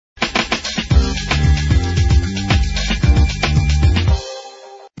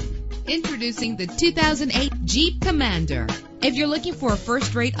Introducing the 2008 Jeep Commander. If you're looking for a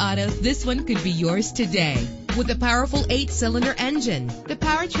first-rate auto, this one could be yours today. With a powerful 8-cylinder engine, the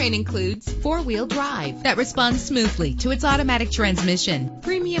powertrain includes 4-wheel drive that responds smoothly to its automatic transmission.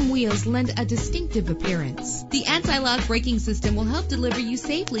 Premium wheels lend a distinctive appearance. The anti-lock braking system will help deliver you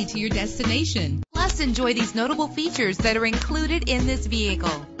safely to your destination. Plus, enjoy these notable features that are included in this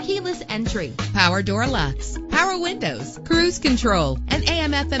vehicle: keyless entry, power door locks, power windows, cruise control, an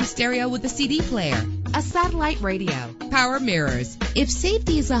AM/FM stereo with a CD player, a satellite radio, power mirrors. If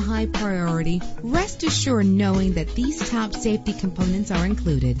safety is a high priority, rest assured knowing that these top safety components are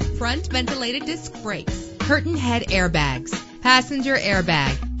included: front ventilated disc brakes, curtain head airbags, passenger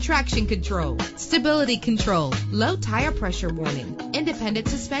airbag, traction control, stability control, low tire pressure warning, independent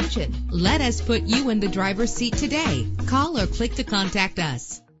suspension. Let us put you in the driver's seat today. Call or click to contact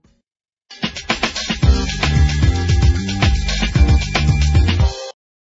us.